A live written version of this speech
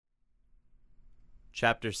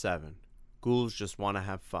Chapter 7. Ghouls Just Want to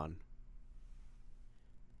Have Fun.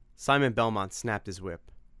 Simon Belmont snapped his whip.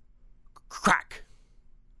 Crack!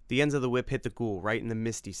 The ends of the whip hit the ghoul right in the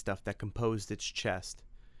misty stuff that composed its chest.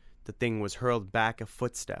 The thing was hurled back a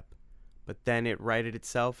footstep, but then it righted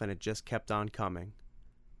itself and it just kept on coming.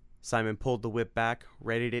 Simon pulled the whip back,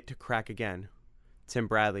 readied it to crack again. Tim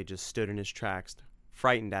Bradley just stood in his tracks,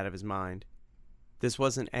 frightened out of his mind. This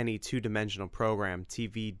wasn't any two-dimensional program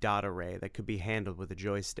TV dot array that could be handled with a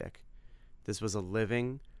joystick. This was a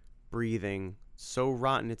living, breathing, so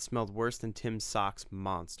rotten it smelled worse than Tim's socks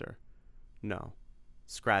monster. No,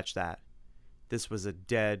 scratch that. This was a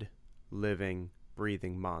dead, living,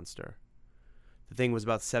 breathing monster. The thing was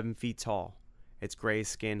about 7 feet tall. Its gray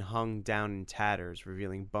skin hung down in tatters,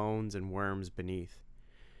 revealing bones and worms beneath.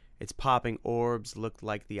 Its popping orbs looked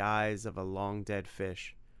like the eyes of a long-dead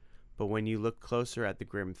fish. But when you looked closer at the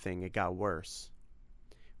grim thing, it got worse.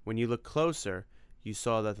 When you looked closer, you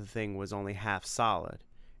saw that the thing was only half solid.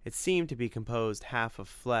 It seemed to be composed half of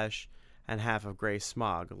flesh and half of gray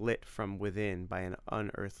smog, lit from within by an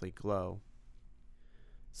unearthly glow.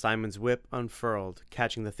 Simon's whip unfurled,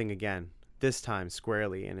 catching the thing again, this time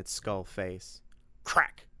squarely in its skull face.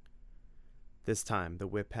 Crack! This time the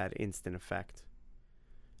whip had instant effect.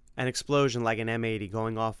 An explosion like an M80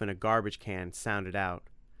 going off in a garbage can sounded out.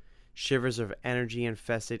 Shivers of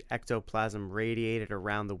energy-infested ectoplasm radiated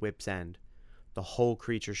around the whip's end. The whole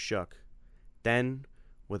creature shook. Then,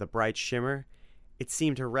 with a bright shimmer, it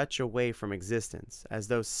seemed to retch away from existence, as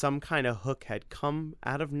though some kind of hook had come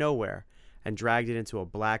out of nowhere and dragged it into a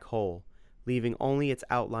black hole, leaving only its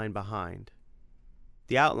outline behind.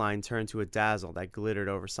 The outline turned to a dazzle that glittered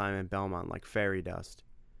over Simon Belmont like fairy dust.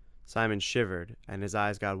 Simon shivered, and his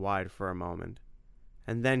eyes got wide for a moment.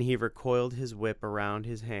 And then he recoiled his whip around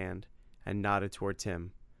his hand and nodded toward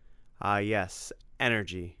Tim. Ah, yes,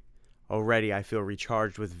 energy. Already I feel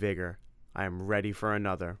recharged with vigor. I am ready for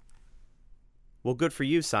another. Well, good for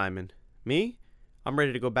you, Simon. Me? I'm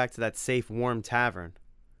ready to go back to that safe, warm tavern.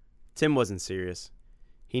 Tim wasn't serious.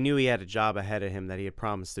 He knew he had a job ahead of him that he had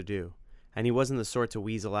promised to do, and he wasn't the sort to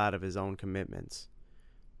weasel out of his own commitments.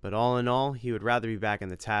 But all in all, he would rather be back in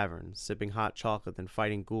the tavern, sipping hot chocolate than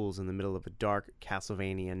fighting ghouls in the middle of a dark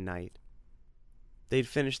Castlevanian night. They'd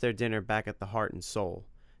finished their dinner back at the Heart and Soul.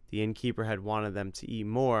 The innkeeper had wanted them to eat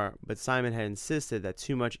more, but Simon had insisted that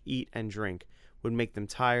too much eat and drink would make them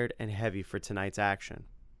tired and heavy for tonight's action.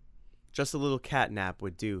 Just a little cat nap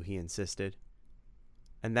would do, he insisted.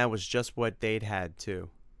 And that was just what they'd had, too.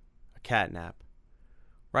 A cat nap.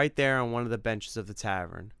 Right there on one of the benches of the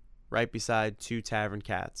tavern, right beside 2 tavern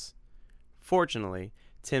cats. Fortunately,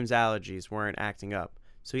 Tim's allergies weren't acting up,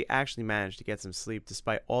 so he actually managed to get some sleep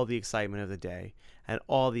despite all the excitement of the day, and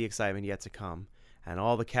all the excitement yet to come, and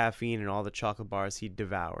all the caffeine and all the chocolate bars he'd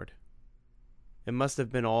devoured. It must have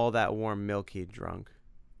been all that warm milk he'd drunk.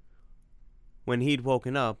 When he'd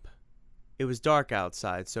woken up, it was dark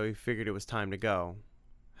outside, so he figured it was time to go.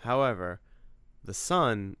 However, the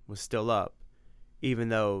sun was still up, even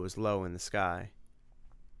though it was low in the sky.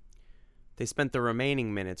 They spent the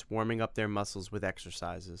remaining minutes warming up their muscles with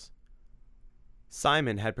exercises.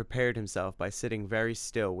 Simon had prepared himself by sitting very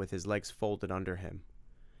still with his legs folded under him.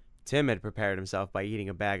 Tim had prepared himself by eating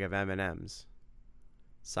a bag of M&Ms.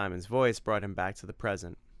 Simon's voice brought him back to the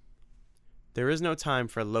present. There is no time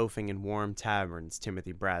for loafing in warm taverns,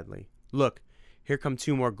 Timothy Bradley. Look, here come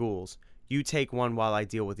 2 more ghouls. You take one while I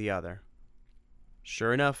deal with the other.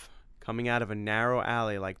 Sure enough, coming out of a narrow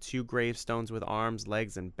alley like 2 gravestones with arms,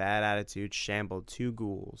 legs, and bad attitudes shambled 2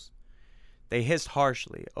 ghouls. They hissed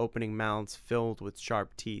harshly, opening mouths filled with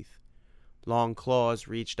sharp teeth. Long claws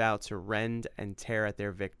reached out to rend and tear at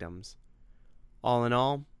their victims. All in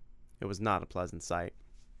all, it was not a pleasant sight.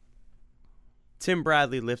 Tim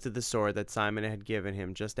Bradley lifted the sword that Simon had given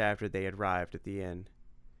him just after they had arrived at the inn.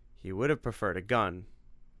 He would have preferred a gun.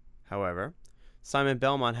 However, Simon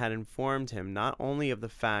Belmont had informed him not only of the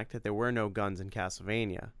fact that there were no guns in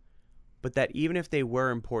Castlevania, but that even if they were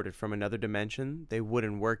imported from another dimension, they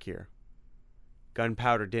wouldn't work here.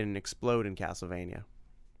 Gunpowder didn't explode in Castlevania.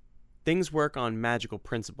 Things work on magical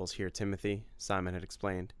principles here, Timothy, Simon had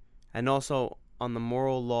explained, and also on the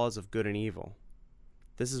moral laws of good and evil.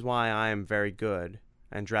 This is why I am very good,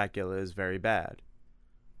 and Dracula is very bad.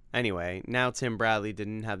 Anyway, now Tim Bradley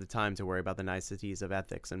didn't have the time to worry about the niceties of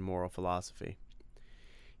ethics and moral philosophy.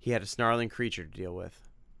 He had a snarling creature to deal with.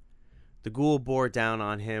 The ghoul bore down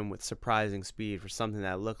on him with surprising speed for something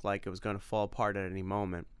that looked like it was going to fall apart at any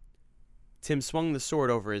moment. Tim swung the sword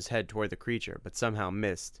over his head toward the creature, but somehow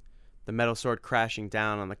missed, the metal sword crashing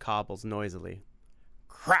down on the cobbles noisily.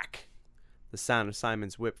 Crack! The sound of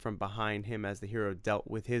Simon's whip from behind him as the hero dealt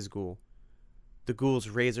with his ghoul. The ghoul's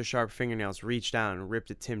razor-sharp fingernails reached out and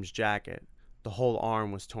ripped at Tim's jacket. The whole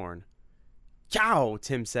arm was torn. "Yow!"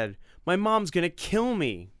 Tim said. "My mom's gonna kill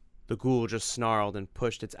me!" The ghoul just snarled and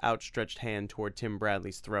pushed its outstretched hand toward Tim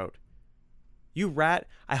Bradley's throat. "You rat!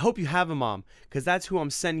 I hope you have a mom, 'cause that's who I'm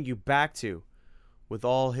sending you back to!" With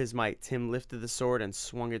all his might, Tim lifted the sword and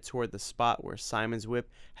swung it toward the spot where Simon's whip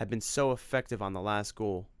had been so effective on the last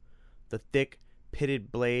ghoul. The thick,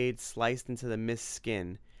 pitted blade sliced into the mist's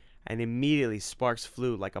skin, and immediately sparks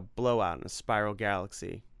flew like a blowout in a spiral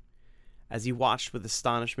galaxy. As he watched with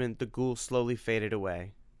astonishment, the ghoul slowly faded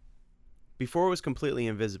away. Before it was completely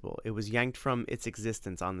invisible, it was yanked from its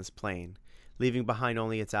existence on this plane, leaving behind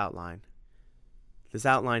only its outline. This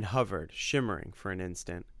outline hovered, shimmering for an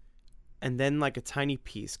instant, and then like a tiny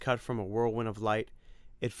piece cut from a whirlwind of light,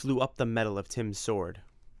 it flew up the metal of Tim's sword.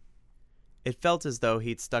 It felt as though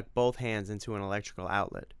he'd stuck both hands into an electrical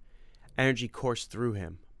outlet. Energy coursed through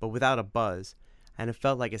him, but without a buzz, and it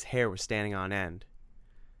felt like his hair was standing on end.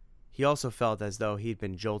 He also felt as though he'd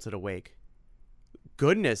been jolted awake.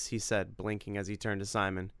 "Goodness," he said, blinking as he turned to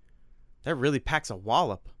Simon. "That really packs a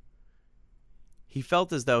wallop." He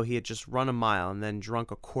felt as though he had just run a mile and then drunk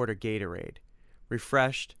a quarter Gatorade.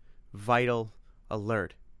 Refreshed, vital,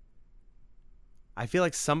 alert. "I feel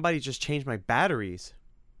like somebody just changed my batteries."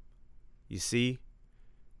 "You see,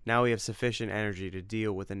 now we have sufficient energy to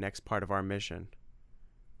deal with the next part of our mission."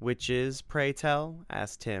 "Which is, pray tell?"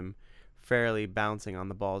 asked Tim, fairly bouncing on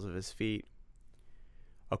the balls of his feet.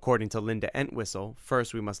 "According to Linda Entwistle,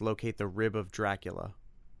 first we must locate the rib of Dracula."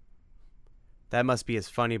 "That must be his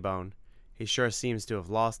funny bone. He sure seems to have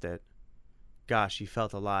lost it." Gosh, he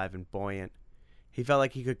felt alive and buoyant. He felt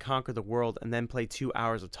like he could conquer the world and then play 2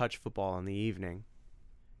 hours of touch football in the evening.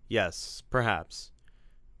 "Yes, perhaps.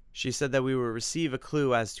 She said that we will receive a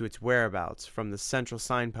clue as to its whereabouts from the central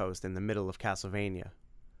signpost in the middle of Castlevania."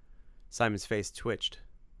 Simon's face twitched.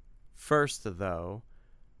 "First, though,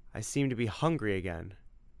 I seem to be hungry again.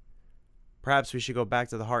 Perhaps we should go back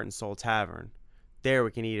to the Heart and Soul Tavern. There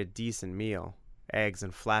we can eat a decent meal. Eggs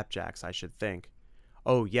and flapjacks, I should think.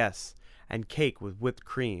 Oh, yes, and cake with whipped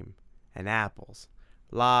cream. And apples.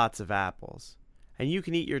 Lots of apples. And you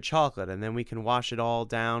can eat your chocolate, and then we can wash it all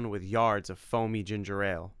down with yards of foamy ginger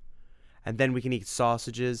ale. And then we can eat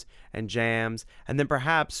sausages and jams, and then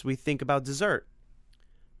perhaps we think about dessert."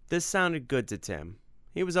 This sounded good to Tim.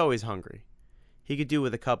 He was always hungry. He could do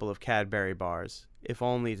with a couple of Cadbury bars, if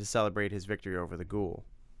only to celebrate his victory over the ghoul.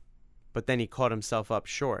 But then he caught himself up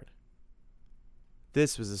short.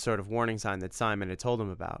 This was the sort of warning sign that Simon had told him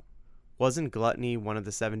about. Wasn't gluttony one of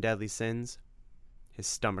the 7 deadly sins? His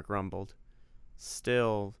stomach rumbled.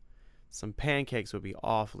 Still, some pancakes would be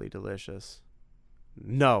awfully delicious.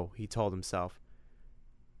 No, he told himself.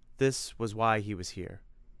 This was why he was here.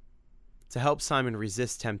 To help Simon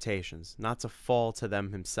resist temptations, not to fall to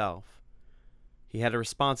them himself. He had a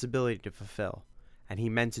responsibility to fulfill, and he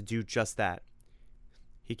meant to do just that.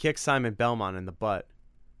 He kicked Simon Belmont in the butt.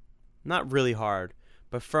 Not really hard,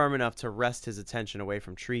 but firm enough to wrest his attention away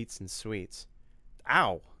from treats and sweets.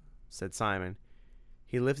 "Ow!" said Simon.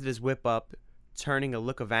 He lifted his whip up, turning a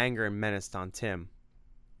look of anger and menace on Tim.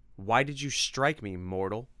 "Why did you strike me,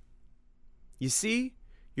 mortal?" "You see?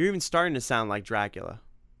 You're even starting to sound like Dracula."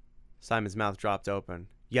 Simon's mouth dropped open.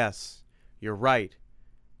 "Yes, you're right.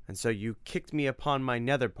 And so you kicked me upon my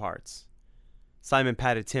nether parts." Simon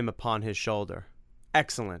patted Tim upon his shoulder.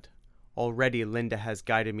 "Excellent. Already Linda has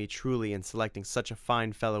guided me truly in selecting such a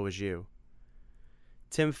fine fellow as you."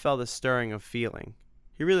 Tim felt a stirring of feeling.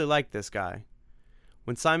 He really liked this guy.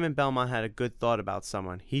 When Simon Belmont had a good thought about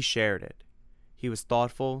someone, he shared it. He was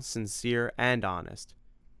thoughtful, sincere, and honest.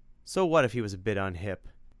 So what if he was a bit unhip?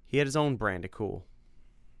 He had his own brand of cool.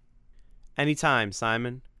 "Any time,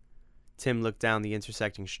 Simon." Tim looked down the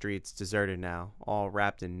intersecting streets, deserted now, all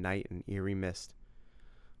wrapped in night and eerie mist.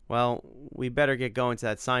 "Well, we better get going to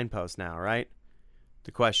that signpost now, right?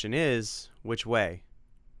 The question is, which way?"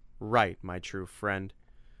 "Right, my true friend.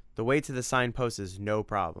 The way to the signpost is no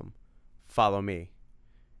problem. Follow me."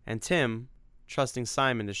 And Tim, trusting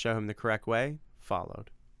Simon to show him the correct way,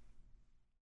 followed.